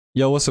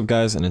Yo, what's up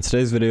guys, and in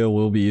today's video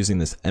we'll be using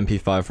this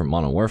MP5 from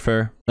Modern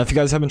Warfare. Now if you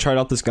guys haven't tried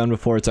out this gun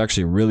before, it's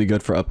actually really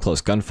good for up close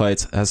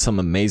gunfights. It has some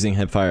amazing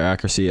hipfire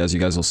accuracy as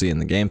you guys will see in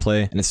the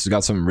gameplay, and it's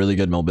got some really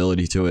good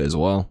mobility to it as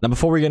well. Now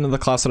before we get into the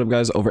class setup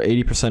guys, over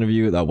 80% of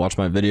you that watch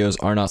my videos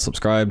are not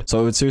subscribed,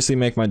 so it would seriously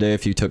make my day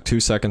if you took 2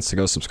 seconds to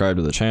go subscribe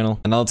to the channel.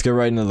 And now let's get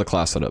right into the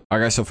class setup.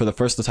 Alright guys, so for the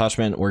first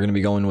attachment we're going to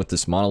be going with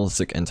this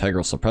monolithic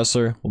integral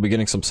suppressor. We'll be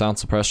getting some sound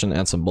suppression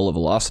and some bullet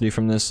velocity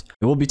from this.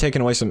 It will be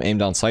taking away some aim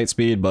down sight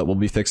speed, but we'll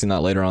be fixing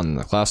that later on in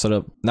the class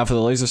setup. Now for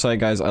the laser sight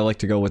guys, I like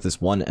to go with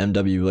this 1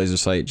 MW laser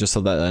sight just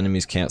so that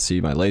enemies can't see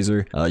my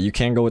laser. You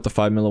can go with the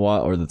 5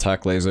 milliwatt or the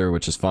tac laser,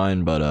 which is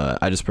fine, but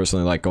I just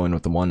personally like going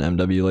with the 1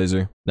 MW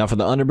laser. Now for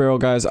the underbarrel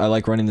guys, I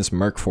like running this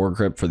Merc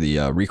foregrip for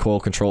the recoil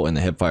control and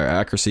the hipfire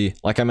accuracy.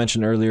 Like I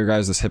mentioned earlier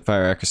guys, this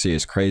hipfire accuracy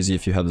is crazy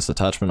if you have this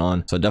attachment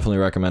on, so I definitely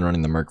recommend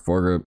running the Merc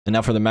foregrip. And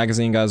now for the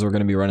magazine guys, we're going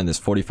to be running this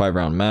 45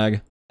 round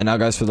mag. And now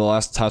guys, for the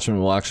last attachment,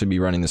 we'll actually be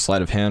running the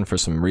sleight of hand for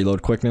some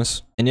reload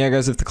quickness. And yeah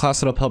guys, if the class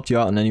setup helped you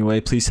out in any way,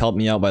 please help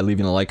me out by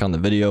leaving a like on the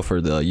video for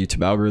the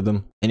YouTube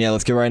algorithm. And yeah,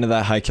 let's get right into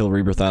that high kill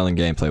Rebirth Island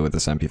gameplay with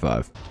this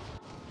MP5.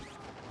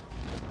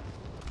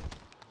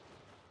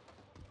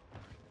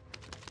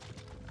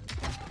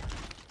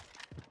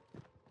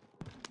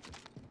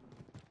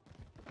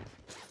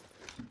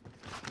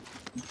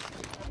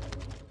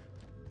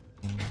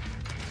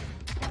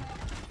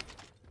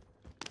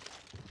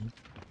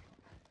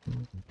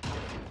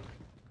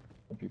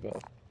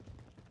 MP5.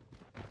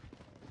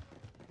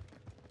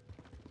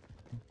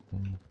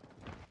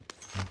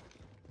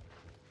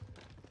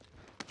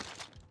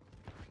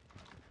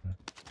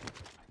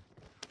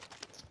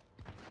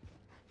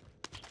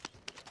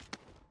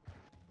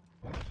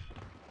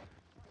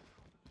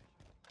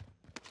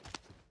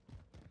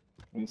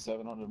 We need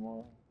 700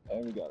 more.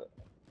 And we got it.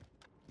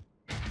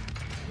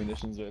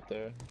 Munitions right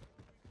there.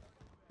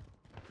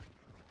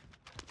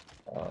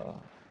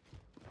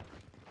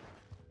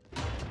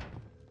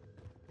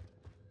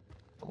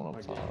 Someone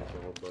on top.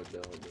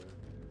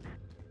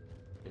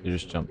 You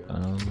just jumped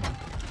down.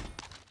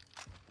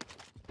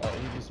 Oh,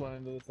 he just went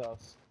into this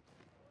house.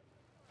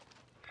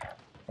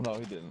 Oh, no,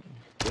 he didn't.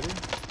 Did he?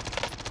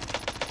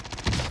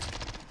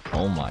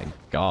 Oh my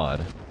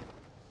god.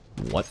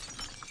 What?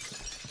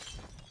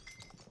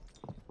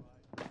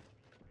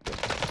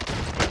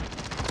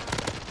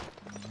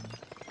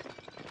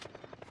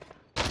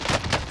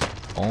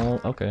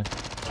 Oh, okay.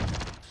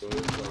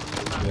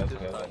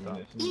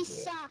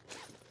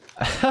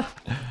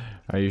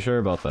 Are you sure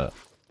about that?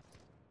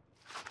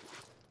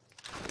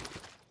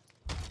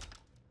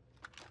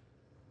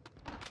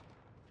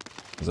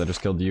 Because I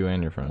just killed you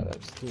and your friend.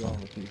 That's too long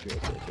with t-shirts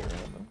right there,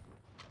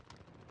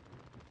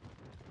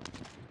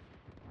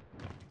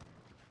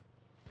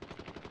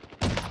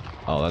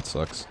 Oh, that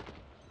sucks.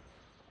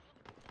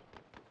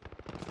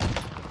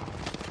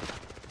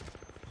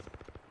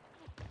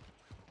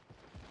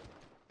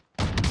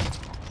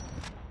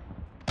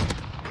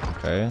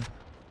 Okay.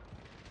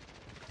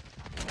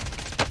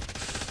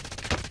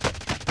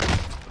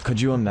 Could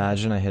you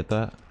imagine I hit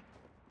that?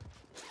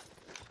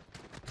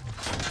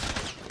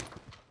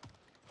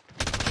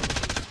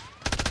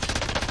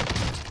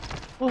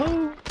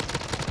 Woohoo!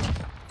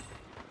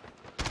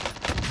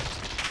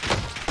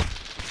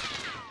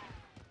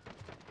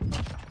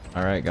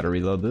 Alright, gotta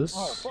reload this.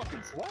 Oh,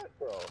 fucking sweat,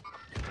 bro.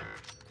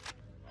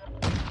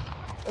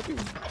 Okay.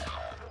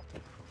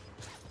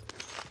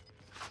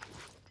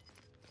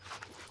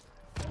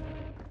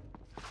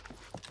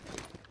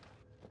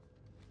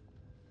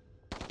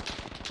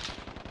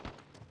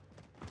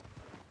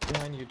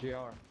 Behind you,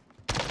 JR.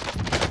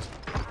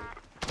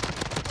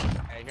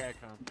 Hey, here I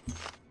come.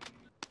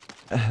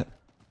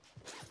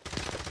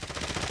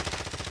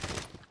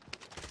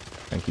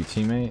 Thank you,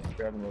 teammate.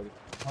 Grab and load it.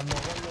 One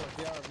more,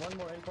 JR, one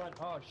more in front.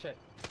 Oh, shit.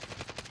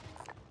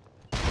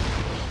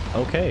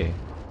 Okay.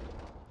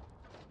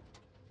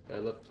 I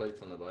left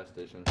plates on the buy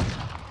station.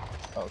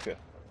 Oh, okay.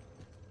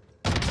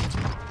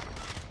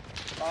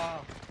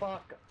 Oh,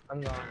 fuck.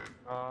 I'm not.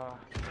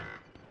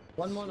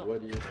 One more.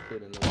 What do you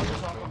fit in the On the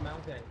top of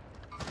mountain.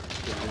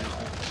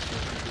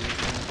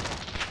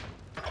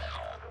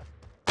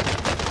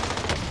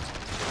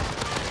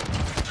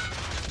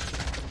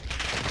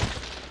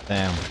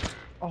 Damn.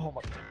 Oh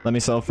my. Let me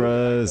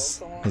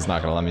self-res. He's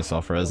not gonna let me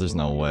self-res, there's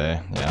no way.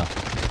 Yeah.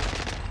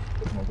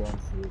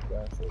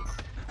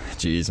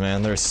 Jeez,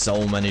 man, there's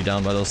so many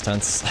down by those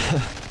tents.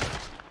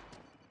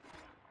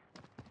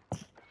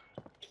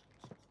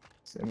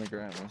 Same with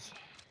grandma's.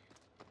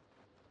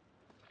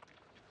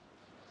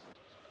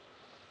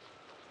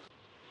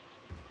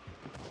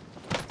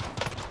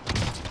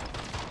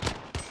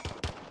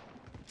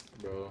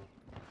 Bro.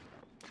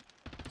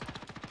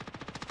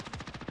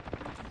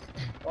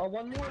 Oh,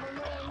 one more.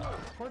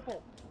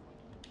 Purple.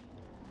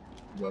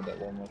 Grab that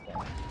one more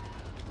time.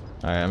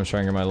 Alright, I'm just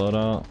trying to get my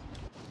loadout.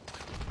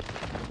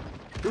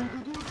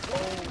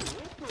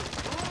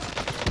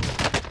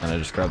 And I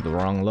just grabbed the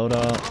wrong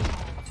loadout.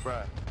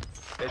 Bruh.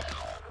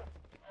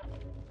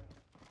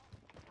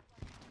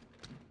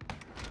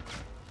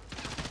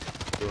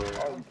 Bro,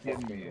 Oh, you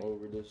kidding me?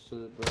 over this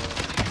shit,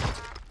 bro.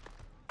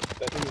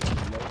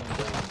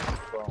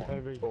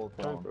 Maybe. Full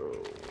Try- time, bro.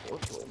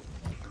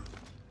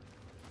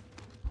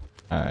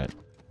 Alright. At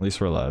least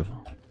we're alive.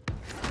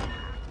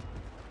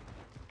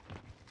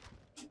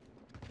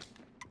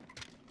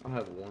 I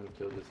have one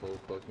kill this whole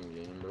fucking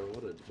game, bro.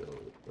 What a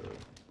joke, bro. I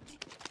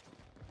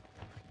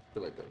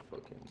feel like a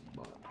fucking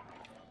bot.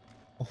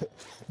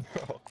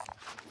 Bro,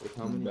 With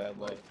how many? bad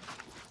luck.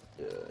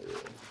 Yeah, yeah.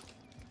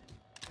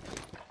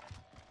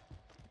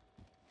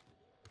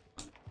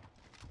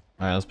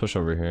 Alright, let's push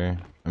over here.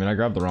 I mean, I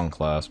grabbed the wrong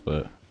class,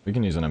 but we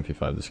can use an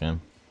MP5 this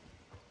game.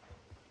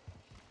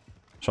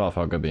 Show off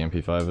how good the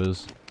MP5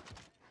 is.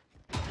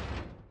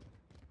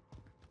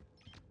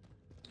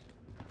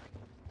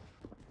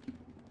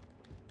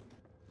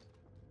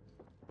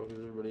 Where's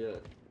everybody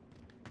at?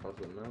 How's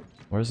the map?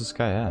 Where's this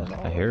guy at?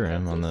 I hear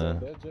him on the...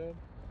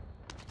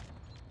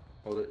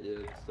 Hold it, yeah,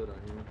 it's still down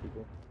here,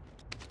 people.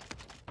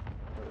 Oh,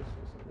 there's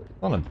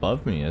somebody Not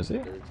above me, is he?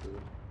 there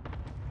too.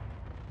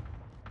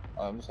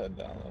 I'm just heading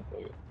down there.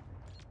 Fuck it.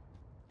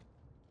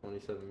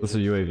 27 This is a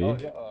meters. UAV. Oh,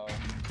 yeah,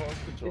 close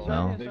control.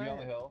 No. Maybe on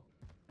the hill.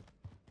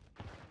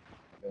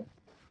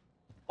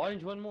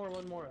 Orange, one more.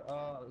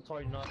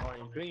 Sorry, not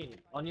orange. Green,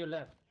 on your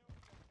left.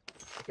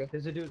 Okay.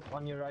 There's a dude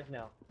on your right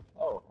now.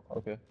 Oh,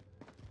 okay.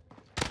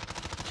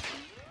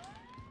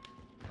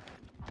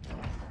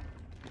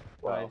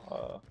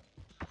 Wow,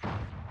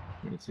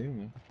 you can see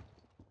me.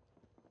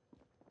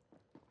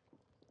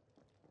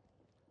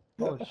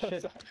 Oh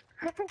shit.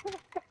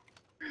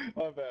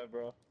 My bad,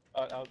 bro.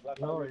 I thought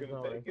we were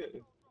gonna make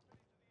it.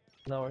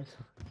 No worries.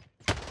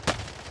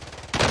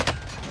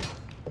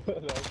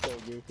 That was so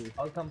goofy.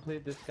 I'll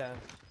complete this scan.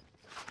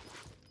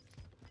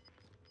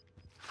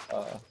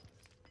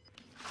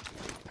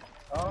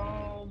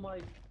 Oh my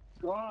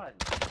god.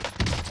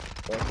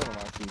 That's one of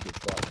my secret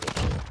spots.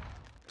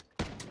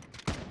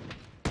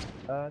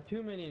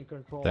 Too many in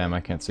control. Damn, I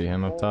can't see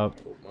him up top.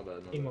 Oh, my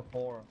bad, my Team bad. of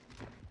 4.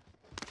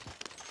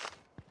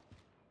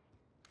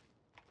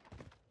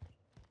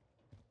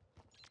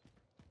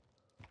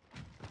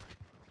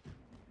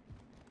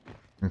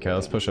 Okay,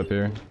 let's push up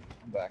here.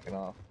 Backing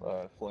off,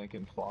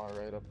 flanking far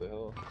right up the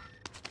hill.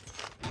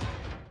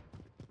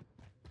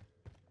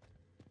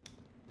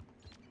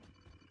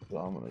 That's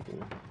what I'm gonna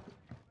do.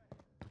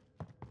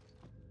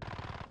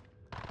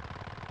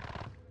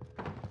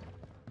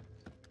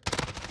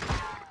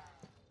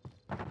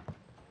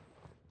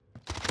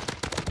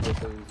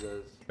 Both of these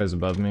guys. Guys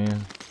above me.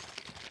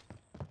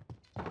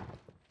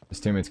 His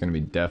teammate's gonna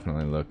be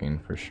definitely looking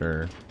for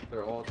sure.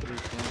 They're all three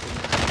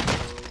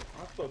camping.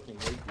 I fucking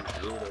hate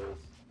these weirdos.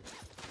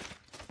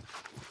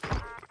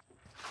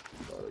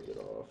 Gotta get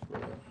off, bro.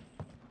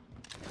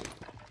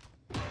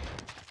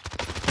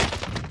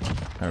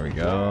 There we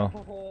go.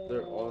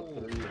 They're all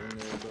three in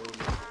there, bro. Just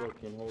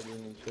fucking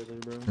holding each other,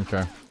 bro.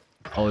 Okay.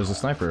 Oh, there's a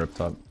sniper up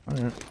top.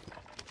 Alright.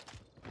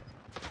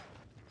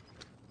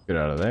 Get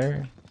out of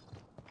there.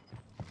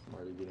 I'm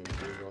already getting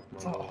killed off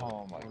my Oh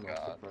wall. my I'm God.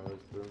 not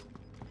surprised, bro.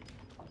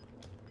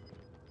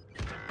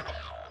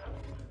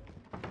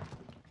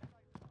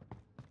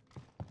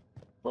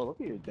 Bro,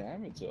 look at your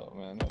damage though,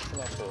 man. That's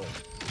enough to like,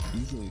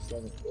 easily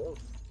 7 kills.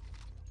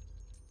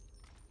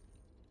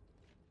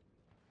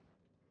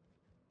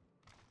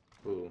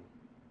 Ooh.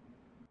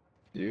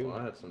 You? Well,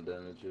 I had some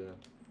damage, yeah.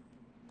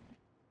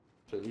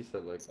 Should at least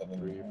have like 7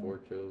 3 or more. 4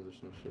 kills or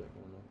some shit. I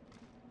don't know.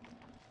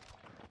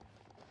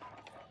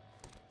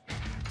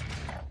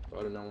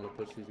 I do not want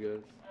to push these guys.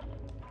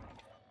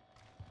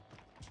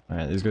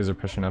 Alright, these guys are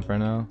pushing up right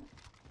now.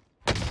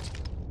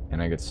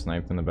 And I get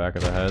sniped in the back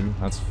of the head.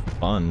 That's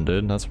fun,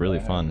 dude. That's really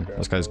fun.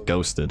 This guy's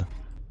ghosted.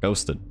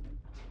 Ghosted.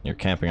 You're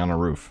camping on a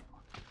roof.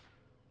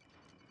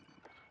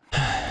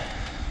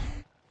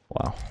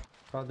 Wow.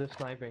 Oh, they're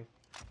sniping.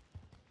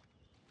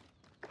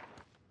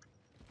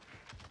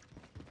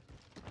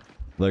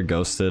 They're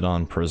ghosted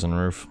on prison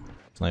roof.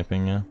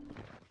 Sniping, yeah.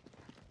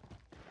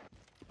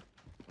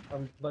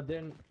 But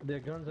then their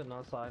guns are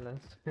not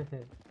silenced. Oh,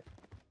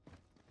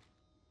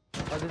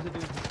 there's a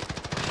dude.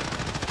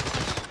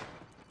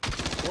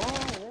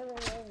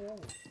 Whoa.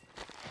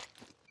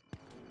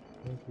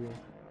 Thank you.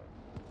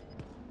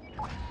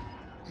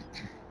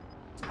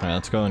 Alright,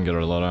 let's go and get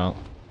our loadout.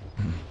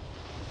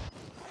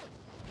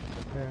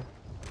 Yeah.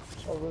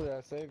 Oh really, I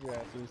saved your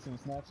ass. You seen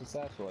snatch a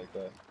satchel like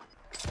that.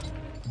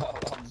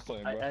 I'm just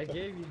playing, bro. I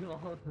gave you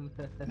all of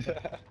that.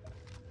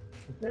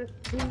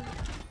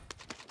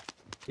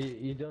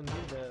 You don't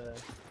need the...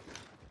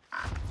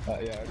 Yeah, I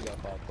already got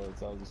 5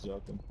 bullets. I was just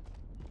joking.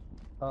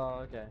 Oh,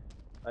 okay.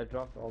 I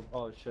dropped all...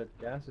 Oh shit,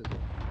 gas is...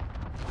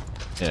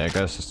 Yeah,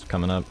 guys just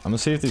coming up. I'm gonna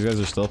see if these guys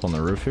are still up on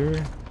the roof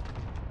here.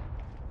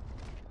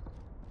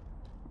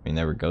 I mean,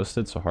 they were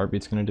ghosted, so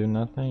heartbeat's gonna do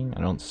nothing.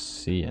 I don't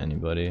see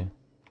anybody.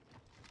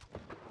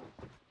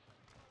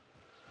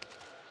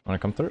 Wanna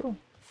come through?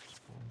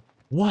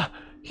 What?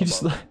 He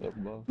just... Above,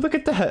 above. Look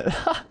at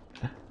that!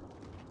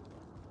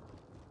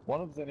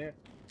 One of them's in here.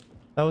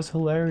 That was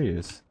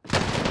hilarious.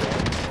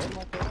 Where'd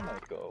my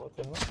thermite go? What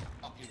the hell?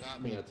 I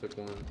think I took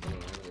one. No, I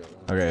only got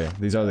one. Okay,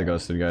 these are the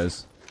ghosted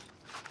guys.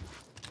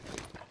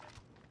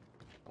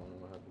 I don't know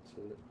what happened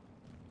to it.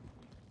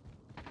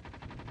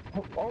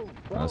 Oh,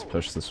 bro. Let's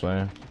push this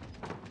way.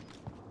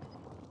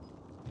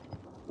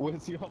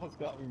 Wiz, you almost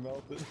got me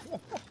melted.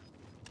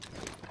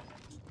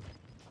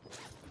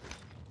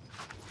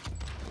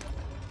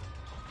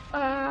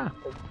 Ah!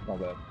 My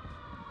bad.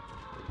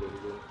 You're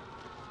good.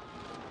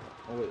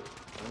 Oh wait,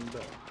 I'm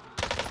back.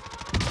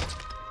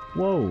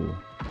 Whoa.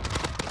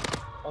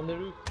 On the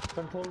roof,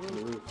 control On the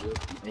room. roof, yep.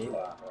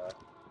 Yeah.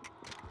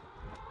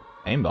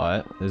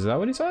 Aimbot? Is that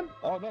what he said?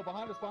 Oh no,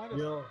 behind us, behind us.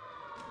 Yo,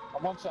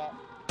 I'm one shot.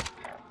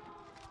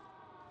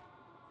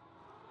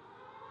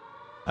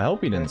 I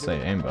hope he didn't say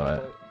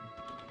aimbot.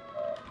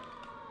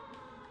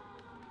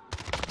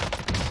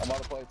 I'm out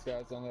of plates,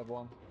 guys. I only have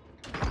one.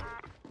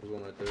 There's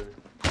one right there.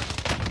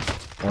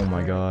 Oh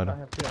my I god.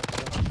 have two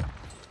extra.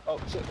 Oh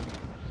shit.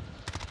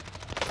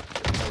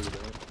 How you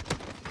doing?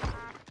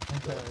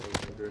 Okay.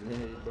 Fucking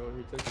grenade, bro.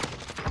 He took it.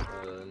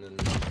 And then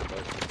the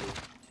buy station.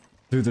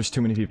 Dude, there's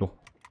too many people.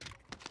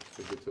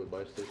 To get to a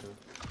buy station.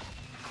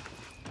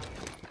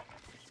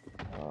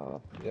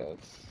 Yes.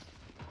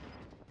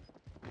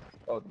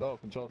 Oh no,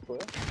 control's clear.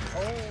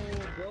 Oh,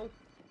 bro.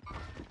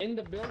 In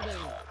the building.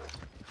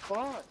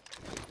 Fuck.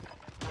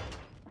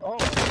 Oh.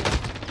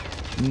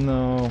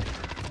 No.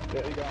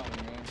 Yeah, he got me,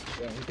 man.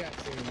 Yeah, he can't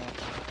see me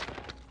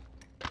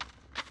now.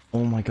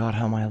 Oh my god,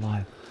 how am I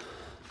alive?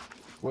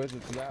 Where's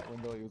it to that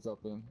window he was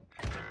up in?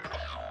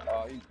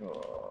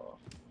 Oh.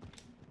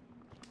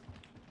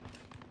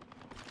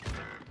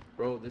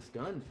 Bro, this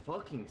gun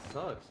fucking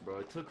sucks, bro.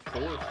 It took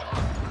 4 shots.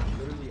 I'm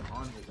literally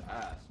on his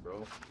ass,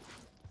 bro.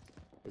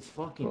 This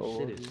fucking Bro,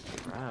 shit is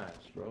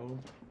trash, bro.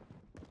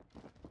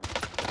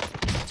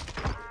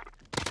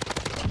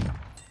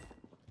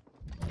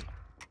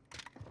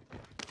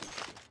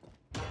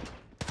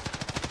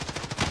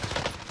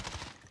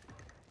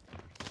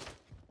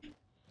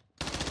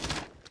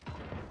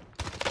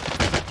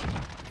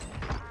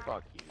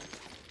 Fuck you.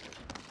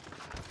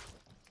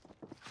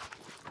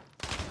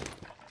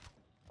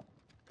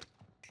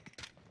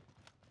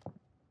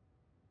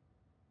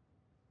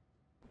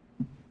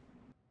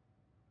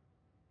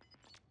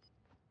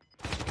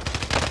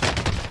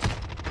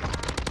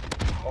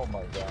 Oh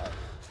my god.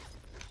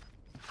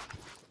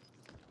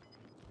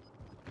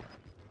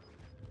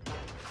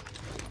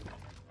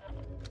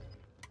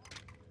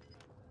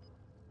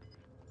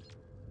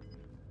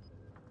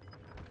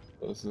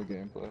 This is a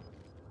gameplay.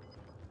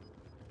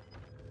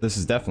 This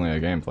is definitely a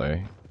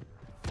gameplay.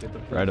 Get the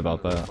Right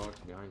about person in that. the box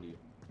behind you.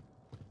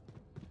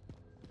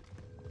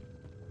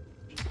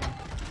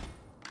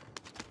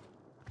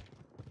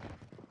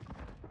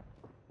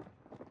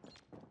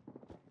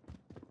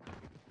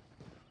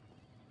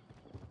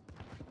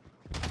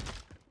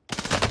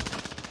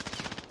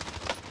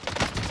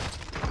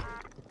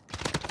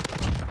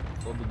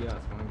 Hold the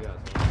gas, one gas.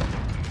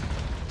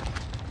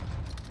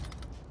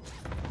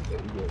 Yeah,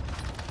 you good.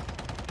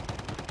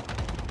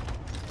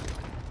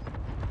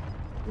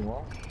 You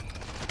want?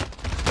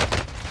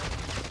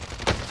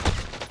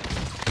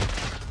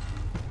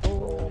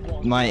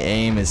 Oh, My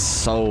aim is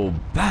so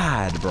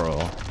bad, bro.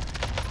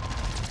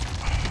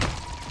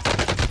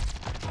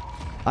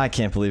 I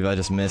can't believe I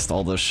just missed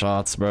all those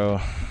shots, bro.